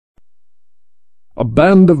A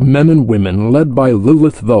band of men and women, led by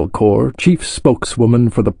Lilith Velkor, chief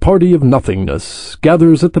spokeswoman for the Party of Nothingness,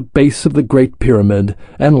 gathers at the base of the Great Pyramid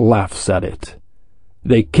and laughs at it.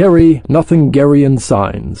 They carry Nothingarian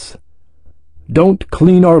signs. "Don't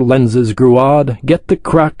clean our lenses, Gruad. Get the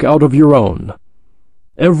crack out of your own.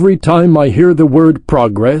 Every time I hear the word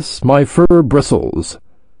progress, my fur bristles.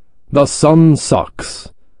 The sun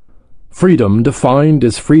sucks. Freedom defined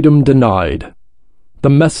is freedom denied. The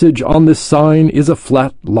message on this sign is a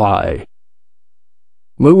flat lie."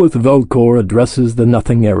 Lilith Velkor addresses the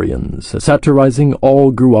Nothingarians, satirizing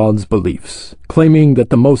all Gruad's beliefs, claiming that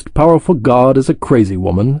the most powerful god is a crazy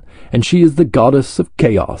woman, and she is the goddess of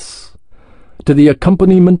chaos. To the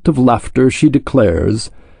accompaniment of laughter she declares,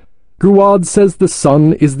 "Gruad says the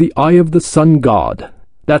sun is the eye of the sun god.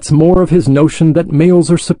 That's more of his notion that males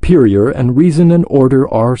are superior and reason and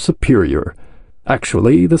order are superior.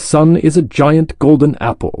 Actually, the sun is a giant golden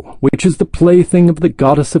apple, which is the plaything of the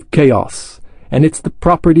goddess of chaos, and it's the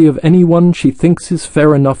property of anyone she thinks is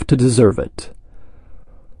fair enough to deserve it."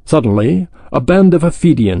 Suddenly, a band of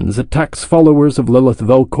Ophidians attacks followers of Lilith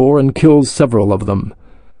Velkor and kills several of them.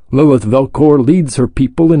 Lilith Velkor leads her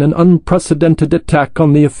people in an unprecedented attack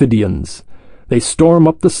on the Ophidians. They storm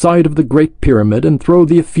up the side of the Great Pyramid and throw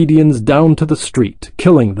the Ophidians down to the street,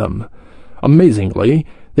 killing them. Amazingly,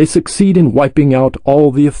 they succeed in wiping out all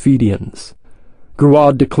the Ophidians.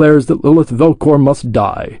 Gruad declares that Lilith Velkor must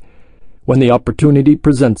die. When the opportunity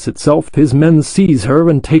presents itself, his men seize her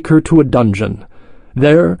and take her to a dungeon.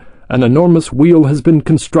 There, an enormous wheel has been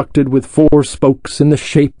constructed with 4 spokes in the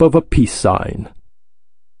shape of a peace sign.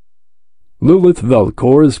 Lilith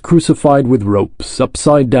Velkor is crucified with ropes,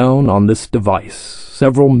 upside down on this device.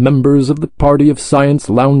 Several members of the Party of Science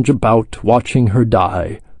lounge about, watching her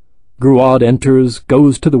die. Gruad enters,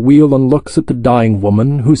 goes to the wheel and looks at the dying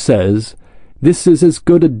woman, who says, "This is as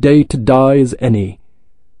good a day to die as any."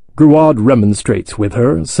 Gruad remonstrates with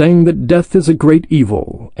her, saying that death is a great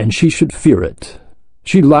evil, and she should fear it.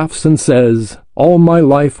 She laughs and says, "All my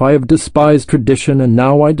life I have despised tradition, and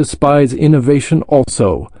now I despise innovation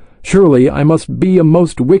also. Surely I must be a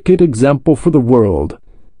most wicked example for the world."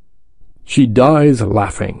 She dies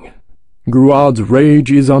laughing. Gruad's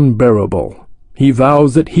rage is unbearable. He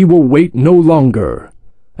vows that he will wait no longer.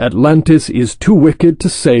 Atlantis is too wicked to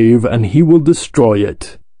save, and he will destroy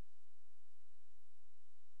it.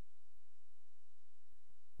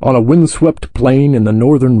 On a windswept plain in the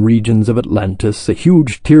northern regions of Atlantis, a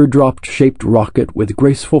huge teardrop-shaped rocket with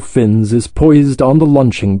graceful fins is poised on the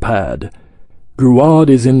launching pad. Gruad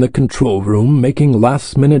is in the control room, making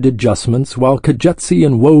last-minute adjustments, while Kajetsi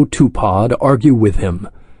and Woe Tupad argue with him.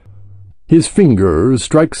 His finger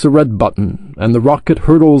strikes a red button, and the rocket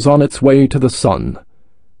hurtles on its way to the sun.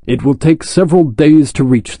 It will take several days to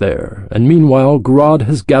reach there, and meanwhile Gruad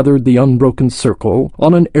has gathered the Unbroken Circle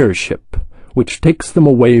on an airship, which takes them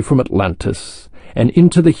away from Atlantis, and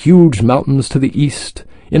into the huge mountains to the east,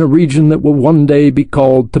 in a region that will one day be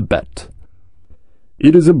called Tibet.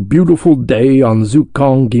 It is a beautiful day on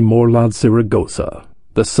Zukong Gimorlad Saragossa,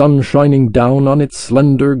 the sun shining down on its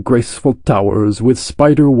slender, graceful towers with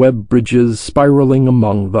spider-web bridges spiraling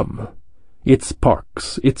among them. Its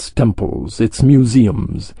parks, its temples, its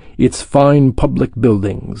museums, its fine public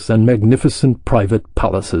buildings and magnificent private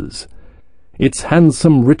palaces. Its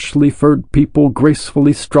handsome, richly furred people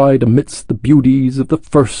gracefully stride amidst the beauties of the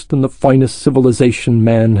first and the finest civilization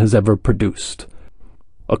man has ever produced.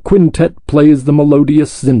 A quintet plays the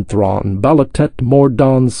melodious Zinthron, Balatet,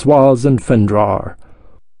 Mordon, Swaz, and Fendrar.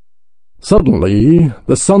 Suddenly,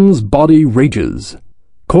 the sun's body rages.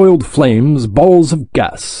 Coiled flames, balls of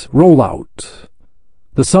gas, roll out.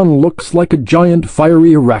 The sun looks like a giant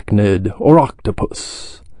fiery arachnid or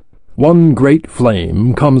octopus. One great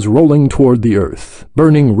flame comes rolling toward the earth,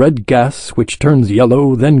 burning red gas which turns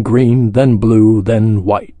yellow, then green, then blue, then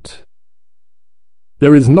white.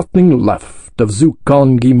 There is nothing left of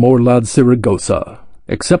Zukon Gimorlad Saragossa,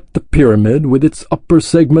 except the pyramid with its upper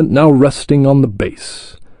segment now resting on the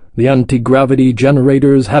base, the anti-gravity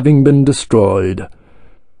generators having been destroyed.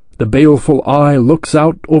 The baleful eye looks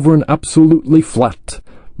out over an absolutely flat,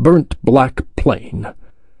 burnt black plain.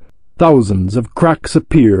 Thousands of cracks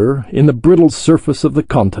appear in the brittle surface of the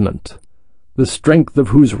continent, the strength of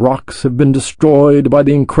whose rocks have been destroyed by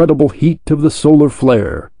the incredible heat of the solar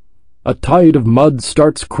flare. A tide of mud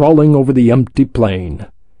starts crawling over the empty plain.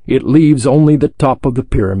 It leaves only the top of the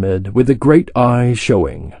pyramid, with the great eye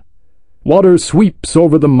showing. Water sweeps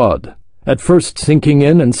over the mud, at first sinking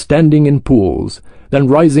in and standing in pools, then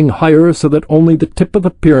rising higher so that only the tip of the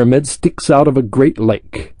pyramid sticks out of a great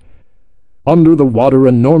lake. Under the water,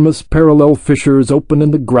 enormous parallel fissures open in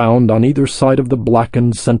the ground on either side of the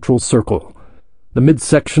blackened central circle. The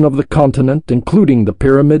midsection of the continent, including the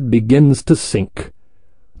pyramid, begins to sink.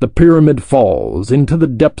 The pyramid falls into the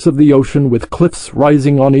depths of the ocean with cliffs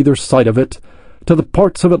rising on either side of it, to the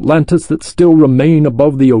parts of Atlantis that still remain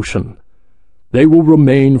above the ocean. They will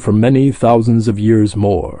remain for many thousands of years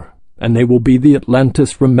more, and they will be the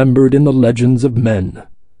Atlantis remembered in the legends of men.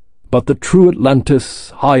 But the true Atlantis,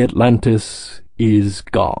 High Atlantis, is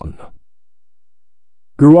gone.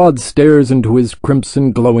 Gruad stares into his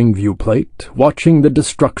crimson glowing viewplate, watching the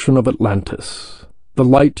destruction of Atlantis. The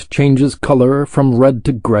light changes color from red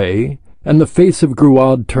to gray, and the face of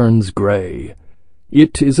Gruad turns gray.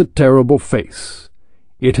 It is a terrible face.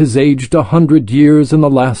 It has aged 100 years in the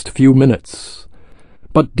last few minutes.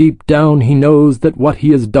 But deep down he knows that what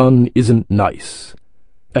he has done isn't nice.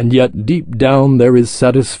 And yet deep down there is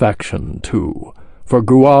satisfaction, too, for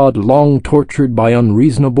Gruad, long tortured by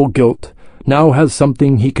unreasonable guilt, now has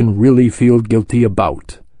something he can really feel guilty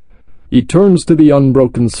about. He turns to the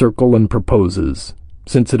unbroken circle and proposes.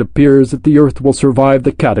 Since it appears that the earth will survive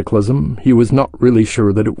the cataclysm, he was not really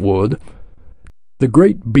sure that it would. The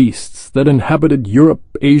great beasts that inhabited Europe,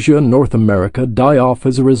 Asia, North America die off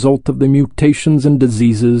as a result of the mutations and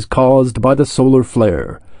diseases caused by the solar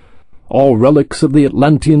flare. All relics of the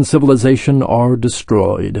Atlantean civilization are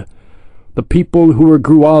destroyed. The people who were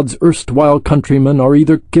Gruad's erstwhile countrymen are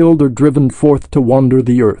either killed or driven forth to wander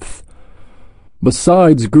the earth.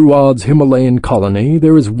 Besides Gruad's Himalayan colony,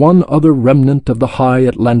 there is one other remnant of the High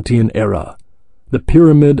Atlantean era, the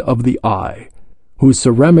Pyramid of the Eye, whose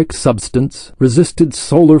ceramic substance resisted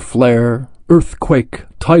solar flare, earthquake,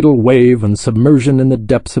 tidal wave, and submersion in the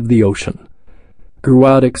depths of the ocean.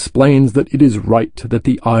 Gruad explains that it is right that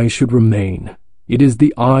the eye should remain. It is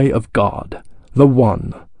the eye of God, the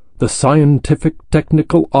One, the scientific,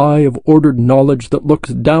 technical eye of ordered knowledge that looks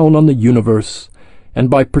down on the universe, and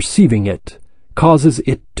by perceiving it, causes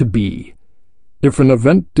it to be. If an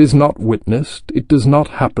event is not witnessed, it does not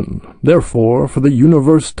happen. Therefore, for the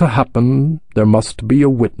universe to happen, there must be a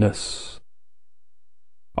witness.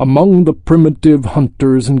 Among the primitive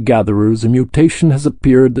hunters and gatherers, a mutation has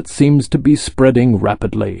appeared that seems to be spreading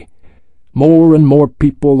rapidly. More and more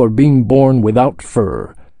people are being born without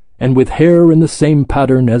fur, and with hair in the same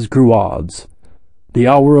pattern as Gruad's. The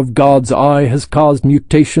hour of God's eye has caused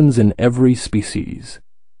mutations in every species.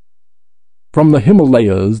 From the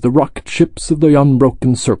Himalayas, the rocket ships of the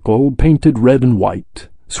unbroken circle, painted red and white,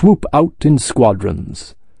 swoop out in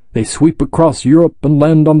squadrons. They sweep across Europe and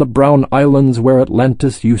land on the brown islands where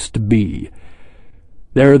Atlantis used to be.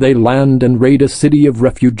 There they land and raid a city of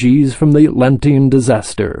refugees from the Atlantean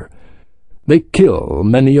disaster. They kill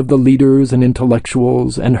many of the leaders and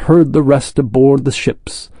intellectuals and herd the rest aboard the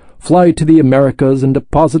ships, fly to the Americas and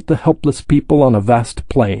deposit the helpless people on a vast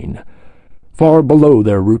plain. Far below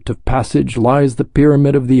their route of passage lies the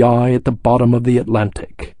Pyramid of the Eye at the bottom of the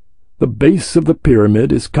Atlantic. The base of the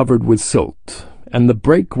pyramid is covered with silt, and the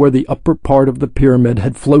break where the upper part of the pyramid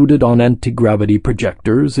had floated on anti-gravity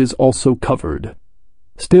projectors is also covered.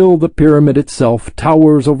 Still, the pyramid itself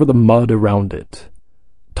towers over the mud around it,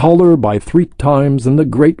 taller by 3 times than the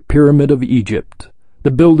Great Pyramid of Egypt,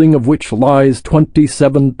 the building of which lies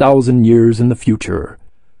 27,000 years in the future.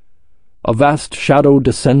 A vast shadow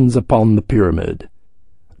descends upon the pyramid.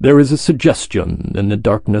 There is a suggestion in the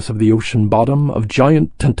darkness of the ocean bottom of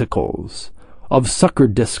giant tentacles, of sucker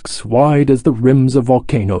discs wide as the rims of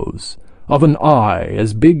volcanoes, of an eye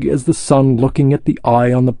as big as the sun looking at the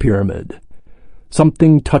eye on the pyramid.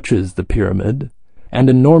 Something touches the pyramid, and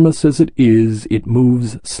enormous as it is, it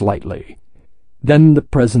moves slightly. Then the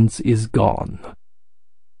presence is gone.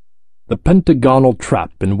 The pentagonal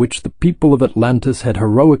trap in which the people of Atlantis had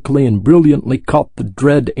heroically and brilliantly caught the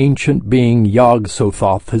dread ancient being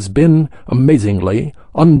Yog-Sothoth has been, amazingly,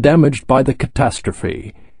 undamaged by the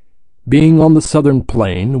catastrophe. Being on the southern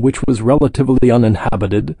plain, which was relatively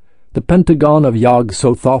uninhabited, the pentagon of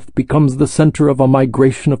Yog-Sothoth becomes the center of a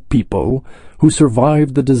migration of people who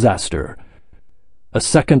survived the disaster. A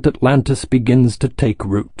second Atlantis begins to take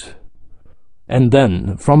root. And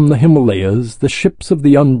then, from the Himalayas, the ships of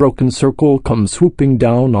the Unbroken Circle come swooping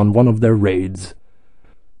down on one of their raids.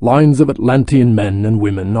 Lines of Atlantean men and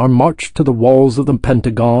women are marched to the walls of the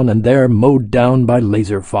Pentagon and there mowed down by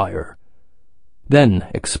laser fire. Then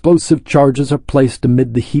explosive charges are placed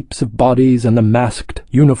amid the heaps of bodies, and the masked,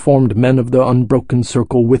 uniformed men of the Unbroken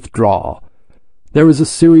Circle withdraw. There is a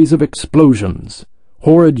series of explosions.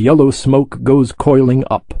 Horrid yellow smoke goes coiling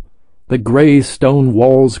up. The gray stone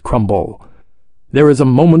walls crumble. There is a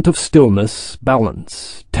moment of stillness,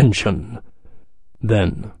 balance, tension.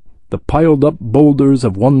 Then the piled-up boulders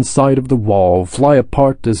of one side of the wall fly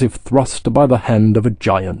apart as if thrust by the hand of a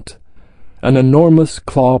giant. An enormous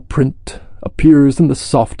claw print, appears in the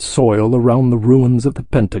soft soil around the ruins of the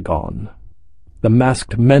Pentagon. The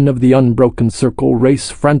masked men of the Unbroken Circle race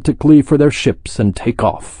frantically for their ships and take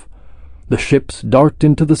off. The ships dart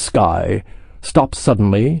into the sky, stop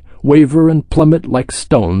suddenly, waver and plummet like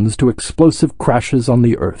stones to explosive crashes on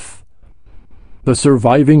the earth. The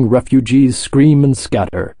surviving refugees scream and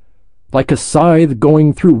scatter. Like a scythe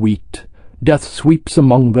going through wheat, death sweeps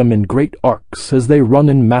among them in great arcs as they run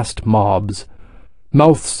in massed mobs.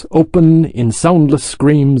 Mouths open, in soundless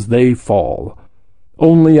screams they fall.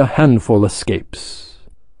 Only a handful escapes.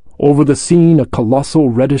 Over the scene a colossal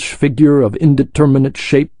reddish figure of indeterminate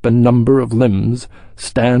shape and number of limbs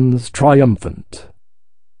stands triumphant.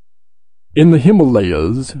 In the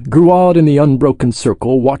Himalayas, Gruad and the Unbroken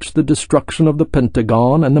Circle watch the destruction of the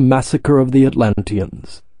Pentagon and the massacre of the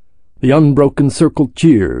Atlanteans. The Unbroken Circle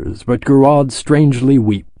cheers, but Gruad strangely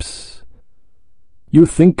weeps. "You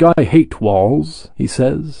think I hate walls," he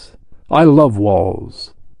says. "I love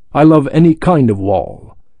walls. I love any kind of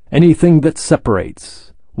wall, anything that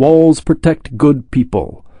separates. Walls protect good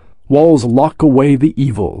people. Walls lock away the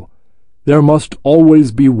evil. There must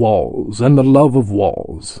always be walls, and the love of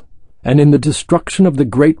walls. And in the destruction of the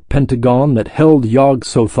great Pentagon that held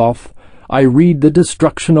Yog-Sothoth, I read the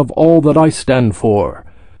destruction of all that I stand for.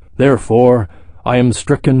 Therefore, I am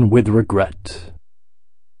stricken with regret."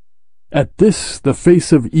 At this, the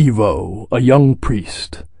face of Evo, a young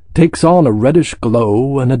priest, takes on a reddish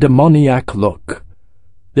glow and a demoniac look.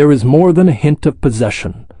 There is more than a hint of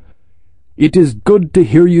possession. "It is good to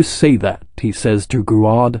hear you say that," he says to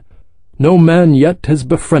Gruad. "No man yet has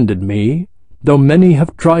befriended me, though many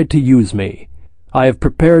have tried to use me. I have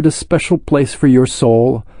prepared a special place for your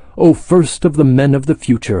soul, O first of the men of the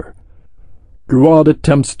future." Gruad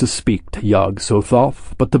attempts to speak to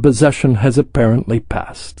Yog-Sothoth, but the possession has apparently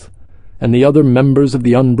passed, and the other members of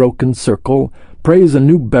the Unbroken Circle praise a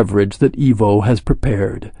new beverage that Evo has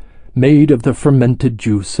prepared, made of the fermented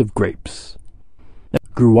juice of grapes.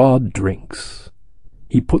 Gruad drinks.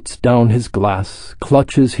 He puts down his glass,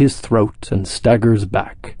 clutches his throat, and staggers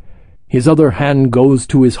back. His other hand goes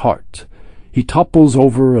to his heart. He topples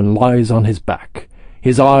over and lies on his back,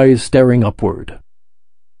 his eyes staring upward.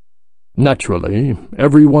 Naturally,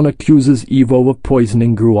 everyone accuses Evo of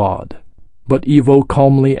poisoning Gruad, but Evo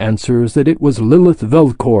calmly answers that it was Lilith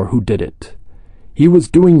Velkor who did it. He was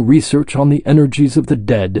doing research on the energies of the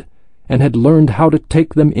dead, and had learned how to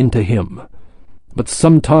take them into him. But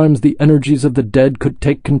sometimes the energies of the dead could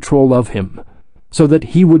take control of him, so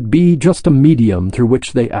that he would be just a medium through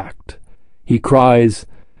which they act. He cries,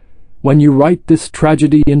 "When you write this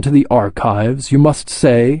tragedy into the archives, you must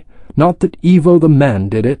say, not that Evo the man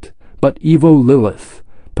did it, but Evo Lilith,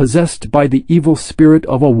 possessed by the evil spirit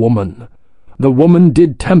of a woman. The woman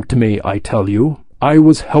did tempt me, I tell you. I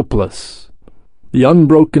was helpless." The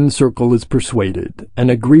Unbroken Circle is persuaded,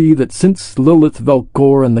 and agree that since Lilith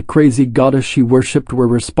Velkor and the crazy goddess she worshipped were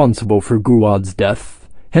responsible for Gruad's death,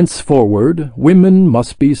 henceforward women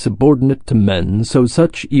must be subordinate to men, so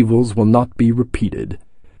such evils will not be repeated.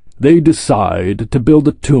 They decide to build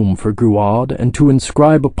a tomb for Gruad and to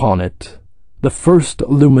inscribe upon it, "The first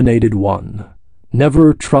illuminated one.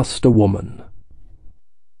 Never trust a woman."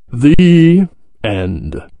 The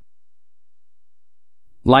end.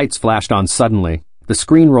 Lights flashed on suddenly. The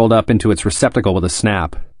screen rolled up into its receptacle with a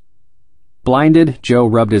snap. Blinded, Joe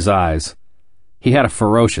rubbed his eyes. He had a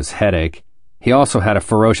ferocious headache. He also had a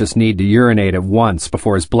ferocious need to urinate at once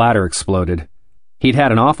before his bladder exploded. He'd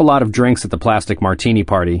had an awful lot of drinks at the plastic martini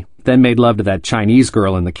party, then made love to that Chinese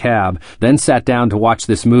girl in the cab, then sat down to watch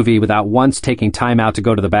this movie without once taking time out to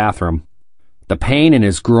go to the bathroom. The pain in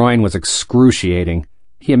his groin was excruciating.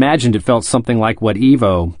 He imagined it felt something like what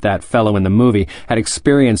Evo, that fellow in the movie, had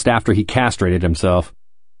experienced after he castrated himself.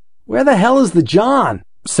 "Where the hell is the John?"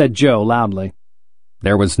 said Joe loudly.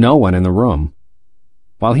 There was no one in the room.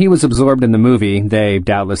 While he was absorbed in the movie, they,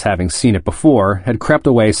 doubtless having seen it before, had crept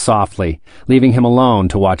away softly, leaving him alone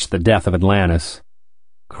to watch the death of Atlantis.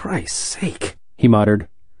 "Christ's sake," he muttered.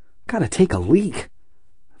 "Gotta take a leak.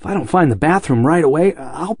 If I don't find the bathroom right away,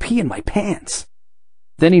 I'll pee in my pants."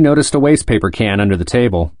 Then he noticed a wastepaper can under the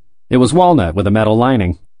table. It was walnut with a metal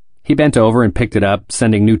lining. He bent over and picked it up,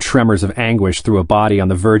 sending new tremors of anguish through a body on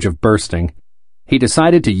the verge of bursting. He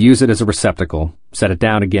decided to use it as a receptacle, set it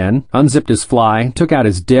down again, unzipped his fly, took out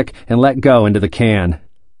his dick, and let go into the can.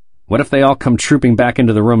 What if they all come trooping back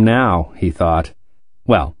into the room now, he thought.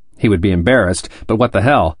 Well, he would be embarrassed, but what the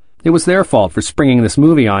hell? It was their fault for springing this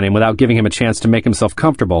movie on him without giving him a chance to make himself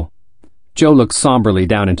comfortable. Joe looked somberly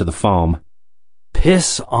down into the foam.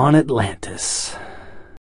 "Piss on Atlantis."